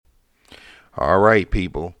All right,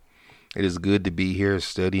 people. It is good to be here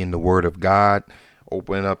studying the Word of God.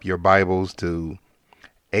 Open up your Bibles to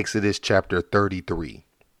Exodus chapter 33.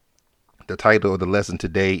 The title of the lesson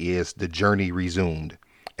today is The Journey Resumed.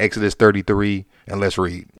 Exodus 33, and let's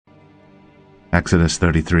read. Exodus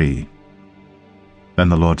 33. Then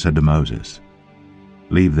the Lord said to Moses,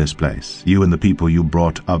 "Leave this place, you and the people you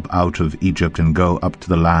brought up out of Egypt, and go up to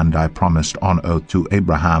the land I promised on oath to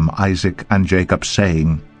Abraham, Isaac, and Jacob,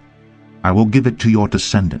 saying, I will give it to your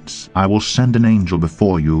descendants. I will send an angel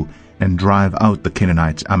before you and drive out the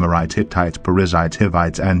Canaanites, Amorites, Hittites, Perizzites,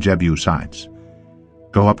 Hivites, and Jebusites.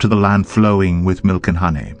 Go up to the land flowing with milk and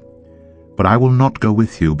honey. But I will not go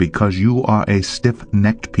with you, because you are a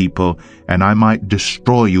stiff-necked people, and I might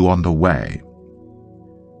destroy you on the way."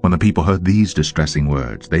 When the people heard these distressing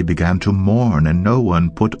words, they began to mourn, and no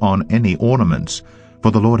one put on any ornaments.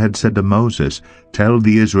 For the Lord had said to Moses, "Tell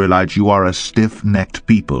the Israelites, you are a stiff-necked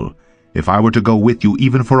people. If I were to go with you,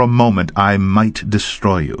 even for a moment, I might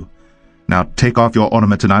destroy you. Now take off your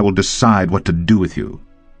ornaments, and I will decide what to do with you."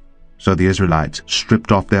 So the Israelites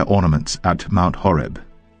stripped off their ornaments at Mount Horeb.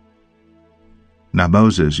 Now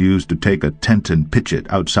Moses used to take a tent and pitch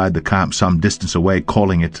it outside the camp some distance away,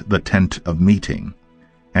 calling it the tent of meeting.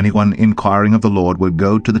 Anyone inquiring of the Lord would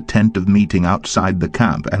go to the tent of meeting outside the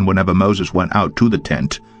camp, and whenever Moses went out to the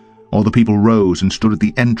tent, all the people rose and stood at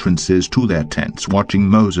the entrances to their tents, watching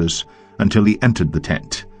Moses until he entered the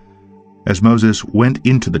tent. As Moses went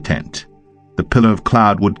into the tent, the pillar of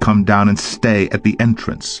cloud would come down and stay at the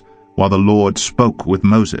entrance, while the Lord spoke with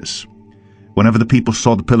Moses. Whenever the people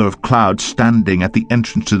saw the pillar of cloud standing at the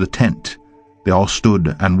entrance to the tent, they all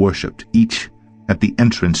stood and worshipped, each at the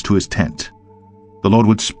entrance to his tent. The Lord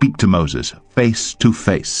would speak to Moses face to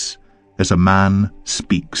face, as a man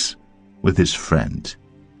speaks with his friend.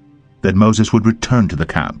 Then Moses would return to the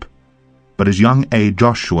camp, but his young aide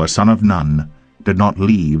Joshua, son of Nun, did not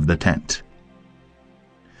leave the tent.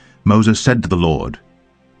 Moses said to the Lord,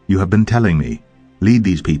 "You have been telling me, 'Lead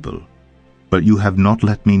these people,' but you have not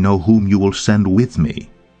let me know whom you will send with me.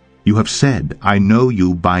 You have said, 'I know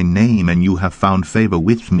you by name, and you have found favor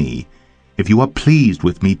with me.' If you are pleased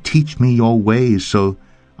with me, teach me your ways, so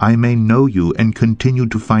I may know you and continue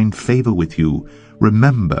to find favor with you.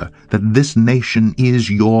 Remember that this nation is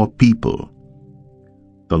your people."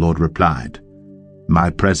 The Lord replied, "My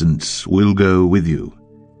presence will go with you,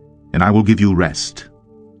 and I will give you rest."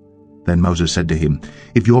 Then Moses said to him,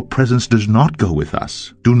 "If your presence does not go with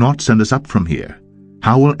us, do not send us up from here.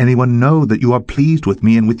 How will anyone know that you are pleased with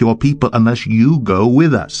me and with your people unless you go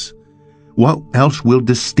with us? What else will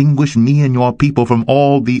distinguish me and your people from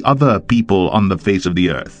all the other people on the face of the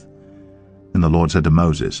earth?" And the Lord said to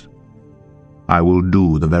Moses, "I will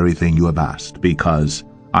do the very thing you have asked, because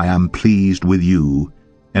I am pleased with you,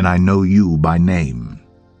 and I know you by name."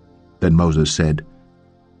 Then Moses said,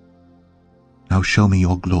 "Now show me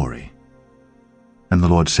your glory." And the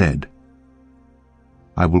Lord said,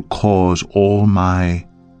 "I will cause all my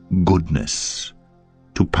goodness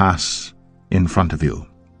to pass in front of you,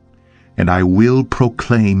 and I will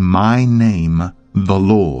proclaim my name, the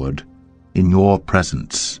Lord, in your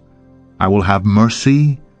presence. I will have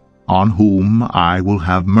mercy on whom I will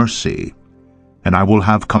have mercy, and I will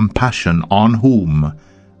have compassion on whom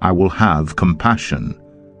I will have compassion.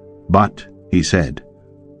 But," he said,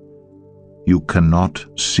 "you cannot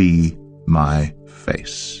see my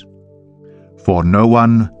face, for no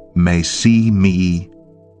one may see me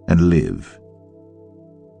and live."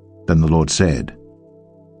 Then the Lord said,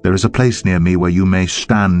 "There is a place near me where you may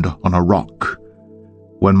stand on a rock.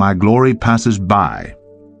 When my glory passes by,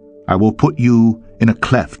 I will put you in a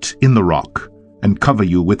cleft in the rock and cover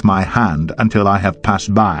you with my hand until I have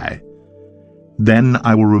passed by. Then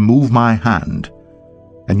I will remove my hand,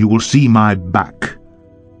 and you will see my back,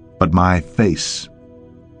 but my face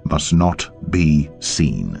must not be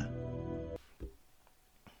seen."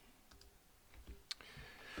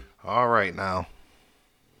 All right, now.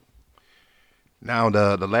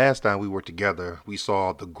 The last time we were together, we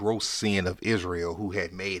saw the gross sin of Israel, who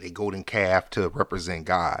had made a golden calf to represent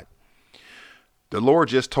God. The Lord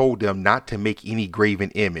just told them not to make any graven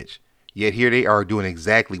image, yet here they are doing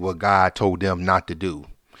exactly what God told them not to do.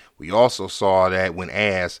 We also saw that when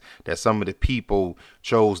asked that some of the people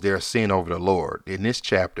chose their sin over the Lord. In this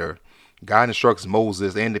chapter, God instructs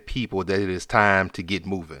Moses and the people that it is time to get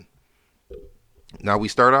moving. Now we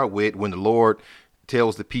start out with when the Lord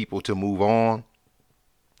tells the people to move on.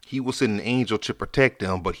 He will send an angel to protect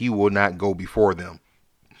them, but he will not go before them.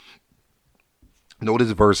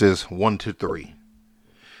 Notice verses 1 to 3.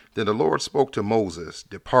 Then the Lord spoke to Moses,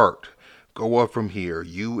 "Depart, go up from here,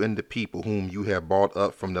 you and the people whom you have brought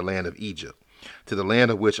up from the land of Egypt, to the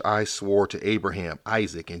land of which I swore to Abraham,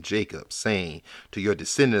 Isaac, and Jacob, saying, to your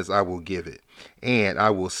descendants I will give it. And I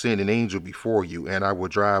will send an angel before you, and I will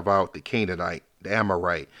drive out the Canaanite, the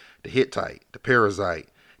Amorite, the Hittite, the Perizzite,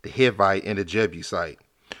 the Hivite, and the Jebusite.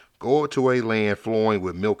 Go to a land flowing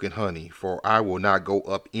with milk and honey, for I will not go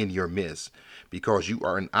up in your midst, because you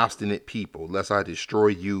are an obstinate people, lest I destroy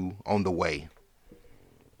you on the way.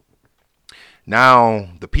 Now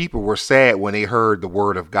the people were sad when they heard the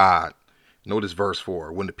word of God. Notice verse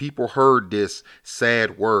 4. When the people heard this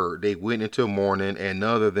sad word, they went into mourning, and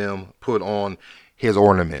none of them put on his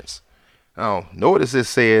ornaments. Now, notice it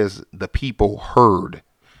says the people heard.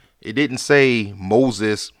 It didn't say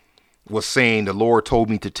Moses was saying, the Lord told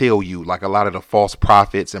me to tell you, like a lot of the false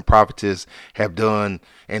prophets and prophetess have done,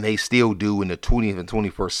 and they still do in the 20th and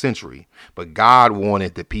 21st century. But God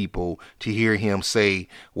wanted the people to hear him say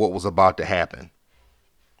what was about to happen.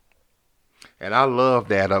 And I love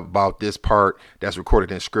that about this part that's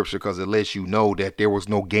recorded in scripture, because it lets you know that there was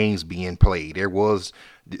no games being played. There was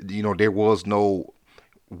no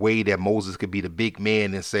way that Moses could be the big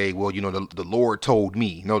man and say, well, the Lord told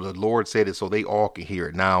me. No, the Lord said it so they all can hear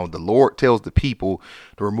it. Now, the Lord tells the people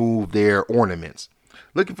to remove their ornaments.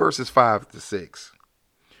 Look at verses 5-6.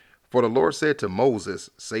 For the Lord said to Moses,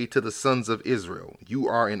 say to the sons of Israel, you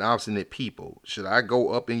are an obstinate people. Should I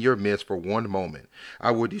go up in your midst for one moment?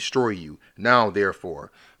 I will destroy you. Now, therefore,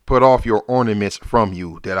 put off your ornaments from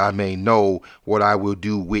you, that I may know what I will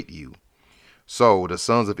do with you. So the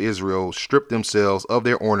sons of Israel stripped themselves of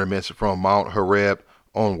their ornaments from Mount Horeb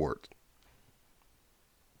onward.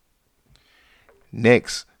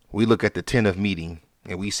 Next, we look at the tent of meeting,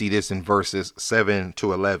 and we see this in verses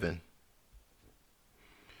 7-11.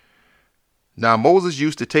 Now Moses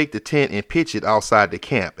used to take the tent and pitch it outside the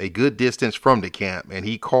camp, a good distance from the camp, and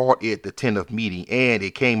he called it the tent of meeting. And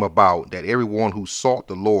it came about that everyone who sought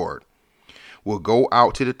the Lord would go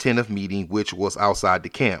out to the tent of meeting, which was outside the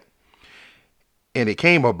camp. And it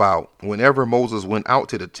came about, whenever Moses went out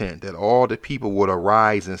to the tent, that all the people would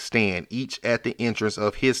arise and stand, each at the entrance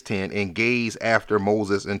of his tent, and gaze after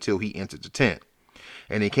Moses until he entered the tent.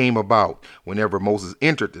 And it came about, whenever Moses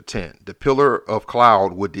entered the tent, the pillar of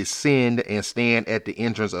cloud would descend and stand at the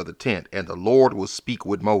entrance of the tent, and the Lord would speak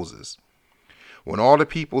with Moses. When all the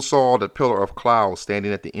people saw the pillar of cloud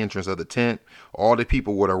standing at the entrance of the tent, all the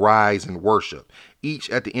people would arise and worship, each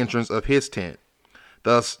at the entrance of his tent.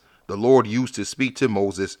 Thus the Lord used to speak to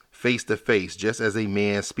Moses face to face, just as a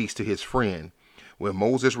man speaks to his friend. When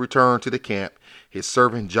Moses returned to the camp, his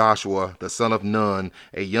servant Joshua, the son of Nun,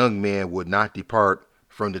 a young man, would not depart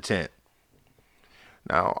from the tent.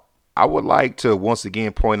 Now, I would like to once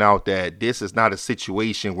again point out that this is not a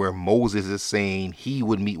situation where Moses is saying he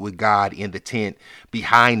would meet with God in the tent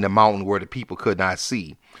behind the mountain where the people could not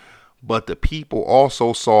see. But the people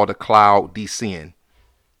also saw the cloud descend.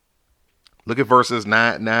 Look at verses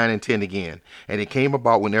 9 and 10 again. And it came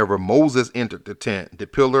about, whenever Moses entered the tent, the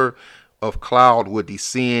pillar of cloud would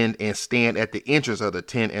descend and stand at the entrance of the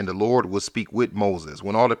tent, and the Lord would speak with Moses.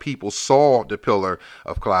 When all the people saw the pillar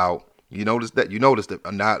of cloud, you notice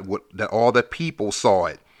that all the people saw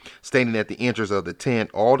it standing at the entrance of the tent.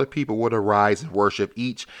 All the people would arise and worship,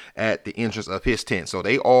 each at the entrance of his tent. So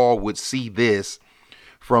they all would see this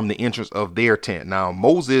from the entrance of their tent. Now,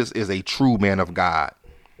 Moses is a true man of God,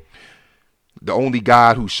 the only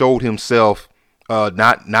God who showed himself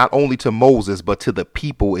not only to Moses, but to the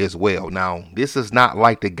people as well. Now, this is not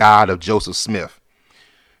like the God of Joseph Smith.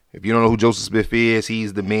 If you don't know who Joseph Smith is,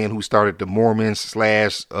 he's the man who started the Mormons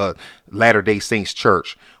 / Latter-day Saints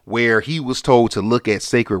Church, where he was told to look at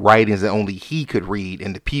sacred writings that only he could read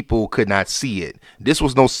and the people could not see it. This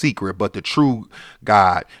was no secret, but the true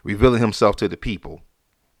God revealing himself to the people.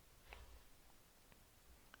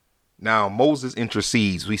 Now, Moses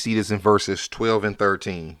intercedes. We see this in verses 12 and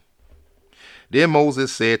 13. Then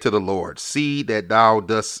Moses said to the Lord, see that thou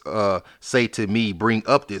dost say to me, bring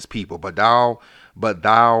up this people, but thou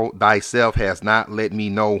thyself hast not let me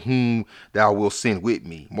know whom thou wilt send with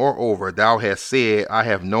me. Moreover, thou hast said, I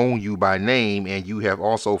have known you by name, and you have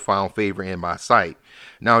also found favor in my sight.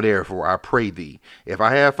 Now therefore, I pray thee, if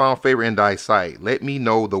I have found favor in thy sight, let me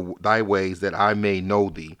know thy ways, that I may know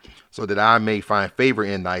thee, so that I may find favor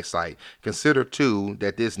in thy sight. Consider too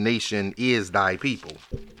that this nation is thy people.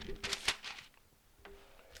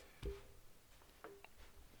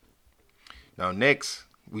 Now next,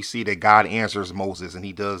 we see that God answers Moses, and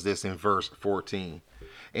he does this in verse 14.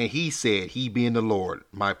 And he said, he being the Lord,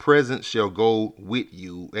 my presence shall go with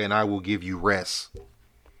you, and I will give you rest.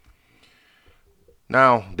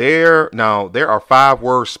 Now there are 5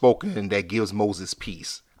 words spoken that gives Moses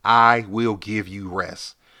peace. I will give you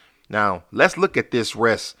rest. Now, let's look at this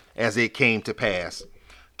rest as it came to pass.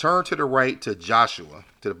 Turn to the right to Joshua,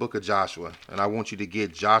 to the book of Joshua, and I want you to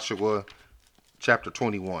get Joshua chapter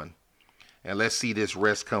 21. And let's see this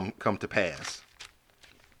rest come to pass.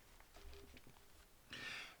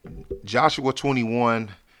 Joshua 21,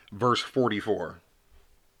 verse 44.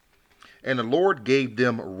 And the Lord gave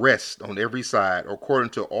them rest on every side,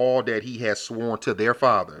 according to all that he had sworn to their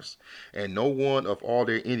fathers. And no one of all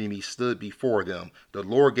their enemies stood before them. The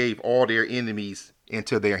Lord gave all their enemies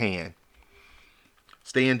into their hand.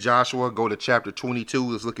 Stay in Joshua, go to chapter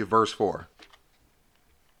 22. Let's look at verse 4.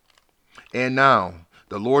 And now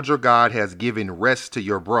the Lord your God has given rest to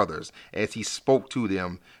your brothers, as he spoke to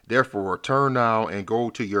them. Therefore, turn now and go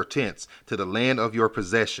to your tents, to the land of your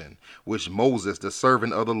possession, which Moses, the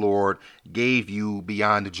servant of the Lord, gave you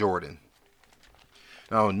beyond the Jordan.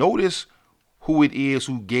 Now, notice who it is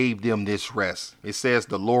who gave them this rest. It says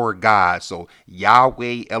the Lord God, so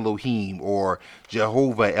Yahweh Elohim or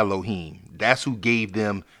Jehovah Elohim. That's who gave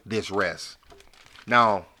them this rest.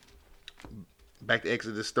 Now, back to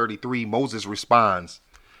Exodus 33, Moses responds,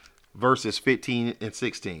 verses 15 and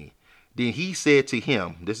 16. Then he said to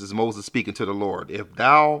him, this is Moses speaking to the Lord, if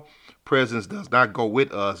thou presence does not go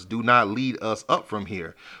with us, do not lead us up from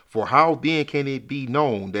here. For how then can it be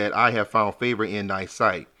known that I have found favor in thy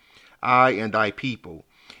sight, I and thy people?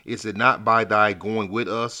 Is it not by thy going with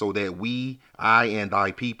us, so that we, I and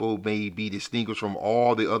thy people, may be distinguished from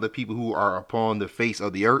all the other people who are upon the face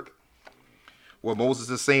of the earth? What Moses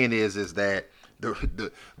is saying is that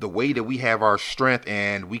the way that we have our strength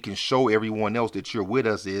and we can show everyone else that you're with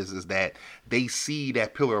us is that they see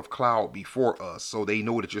that pillar of cloud before us, so they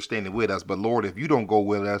know that you're standing with us. But Lord, if you don't go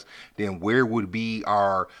with us, then where would we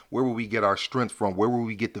get our strength from? Where would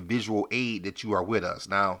we get the visual aid that you are with us?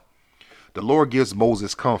 Now, the Lord gives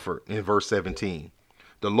Moses comfort in verse 17.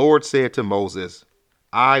 The Lord said to Moses,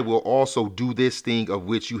 I will also do this thing of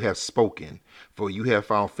which you have spoken, for you have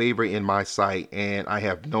found favor in my sight, and I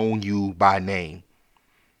have known you by name.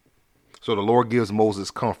 So the Lord gives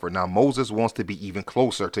Moses comfort. Now Moses wants to be even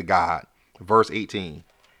closer to God. Verse 18.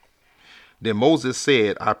 Then Moses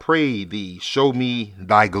said, I pray thee, show me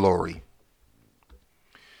thy glory.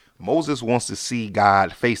 Moses wants to see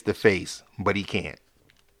God face to face, but he can't.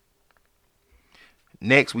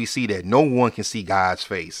 Next, we see that no one can see God's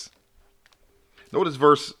face. Notice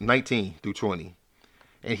verse 19 through 20.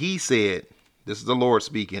 And he said, this is the Lord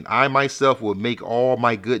speaking, I myself will make all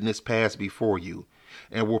my goodness pass before you,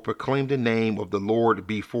 and will proclaim the name of the Lord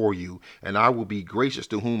before you. And I will be gracious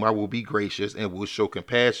to whom I will be gracious, and will show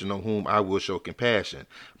compassion on whom I will show compassion.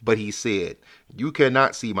 But he said, you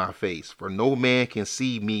cannot see my face, for no man can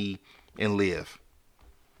see me and live.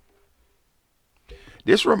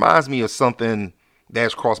 This reminds me of something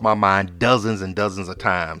that's crossed my mind dozens and dozens of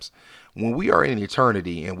times. When we are in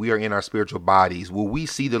eternity and we are in our spiritual bodies, will we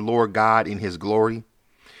see the Lord God in his glory?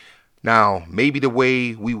 Now, maybe the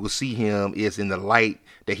way we will see him is in the light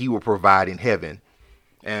that he will provide in heaven.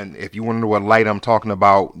 And if you want to know what light I'm talking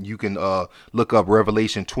about, you can look up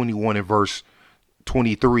Revelation 21 and verse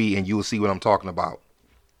 23 and you will see what I'm talking about.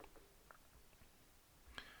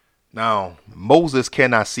 Now, Moses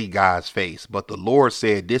cannot see God's face, but the Lord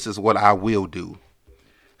said, this is what I will do.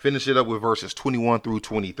 Finish it up with verses 21 through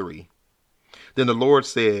 23. Then the Lord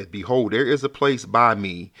said, behold, there is a place by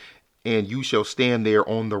me, and you shall stand there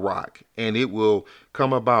on the rock. And it will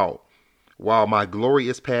come about, while my glory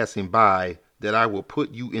is passing by, that I will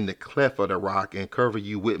put you in the cleft of the rock and cover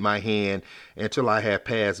you with my hand until I have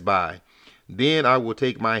passed by. Then I will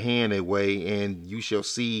take my hand away, and you shall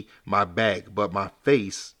see my back, but my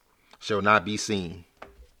face shall not be seen.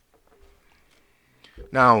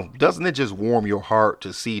 Now, doesn't it just warm your heart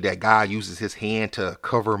to see that God uses his hand to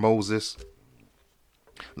cover Moses?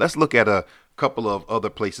 Let's look at a couple of other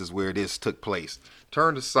places where this took place.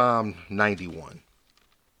 Turn to Psalm 91.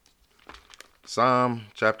 Psalm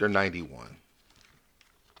chapter 91.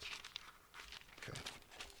 Okay.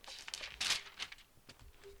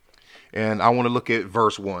 And I want to look at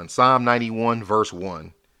verse 1. Psalm 91, verse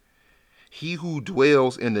 1. He who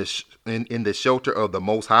dwells in the shelter of the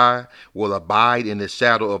Most High will abide in the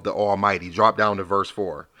shadow of the Almighty. Drop down to verse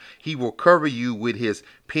 4. He will cover you with his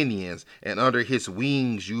pinions, and under his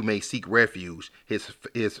wings you may seek refuge. His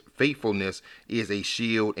faithfulness is a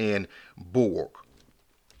shield and bulwark.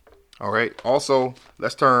 All right. Also,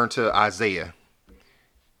 let's turn to Isaiah.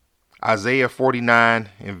 Isaiah 49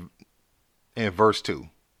 and verse 2.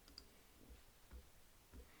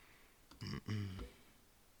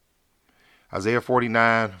 Isaiah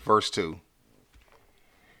 49, verse 2.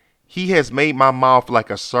 He has made my mouth like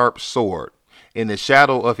a sharp sword. In the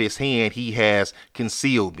shadow of his hand he has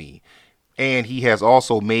concealed me. And he has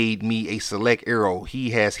also made me a select arrow. He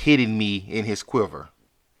has hidden me in his quiver.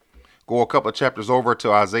 Go a couple of chapters over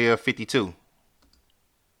to Isaiah 52.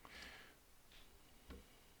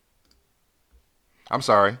 I'm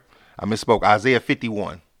sorry, I misspoke. Isaiah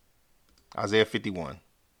 51. Isaiah 51.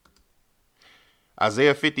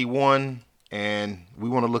 Isaiah 51, and we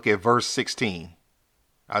want to look at verse 16.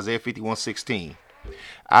 Isaiah 51:16.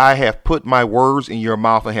 I have put my words in your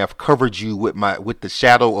mouth and have covered you with the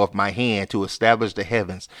shadow of my hand, to establish the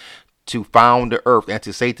heavens, to found the earth, and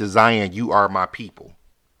to say to Zion, you are my people.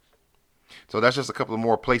 So that's just a couple of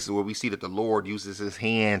more places where we see that the Lord uses his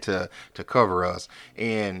hand to cover us.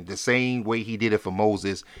 And the same way he did it for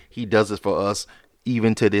Moses, he does it for us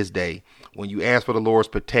even to this day. When you ask for the Lord's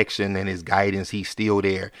protection and his guidance, he's still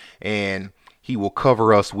there, and he will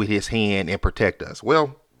cover us with his hand and protect us.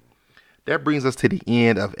 Well, that brings us to the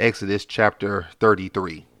end of Exodus chapter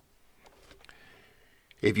 33.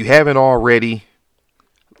 If you haven't already,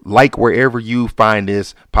 like wherever you find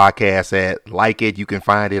this podcast at, like it. You can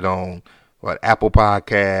find it on Apple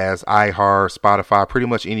Podcasts, iHeart, Spotify, pretty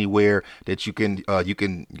much anywhere that you can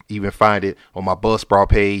even find it on my Buzzsprout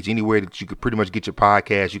page. Anywhere that you could pretty much get your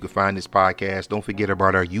podcast, you can find this podcast. Don't forget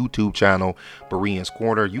about our YouTube channel, Berean's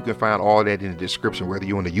Corner. You can find all that in the description, whether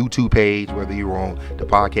you're on the YouTube page, whether you're on the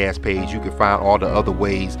podcast page. You can find all the other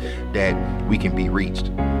ways that we can be reached.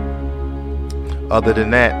 Other than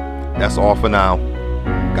that, that's all for now.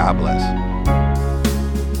 God bless.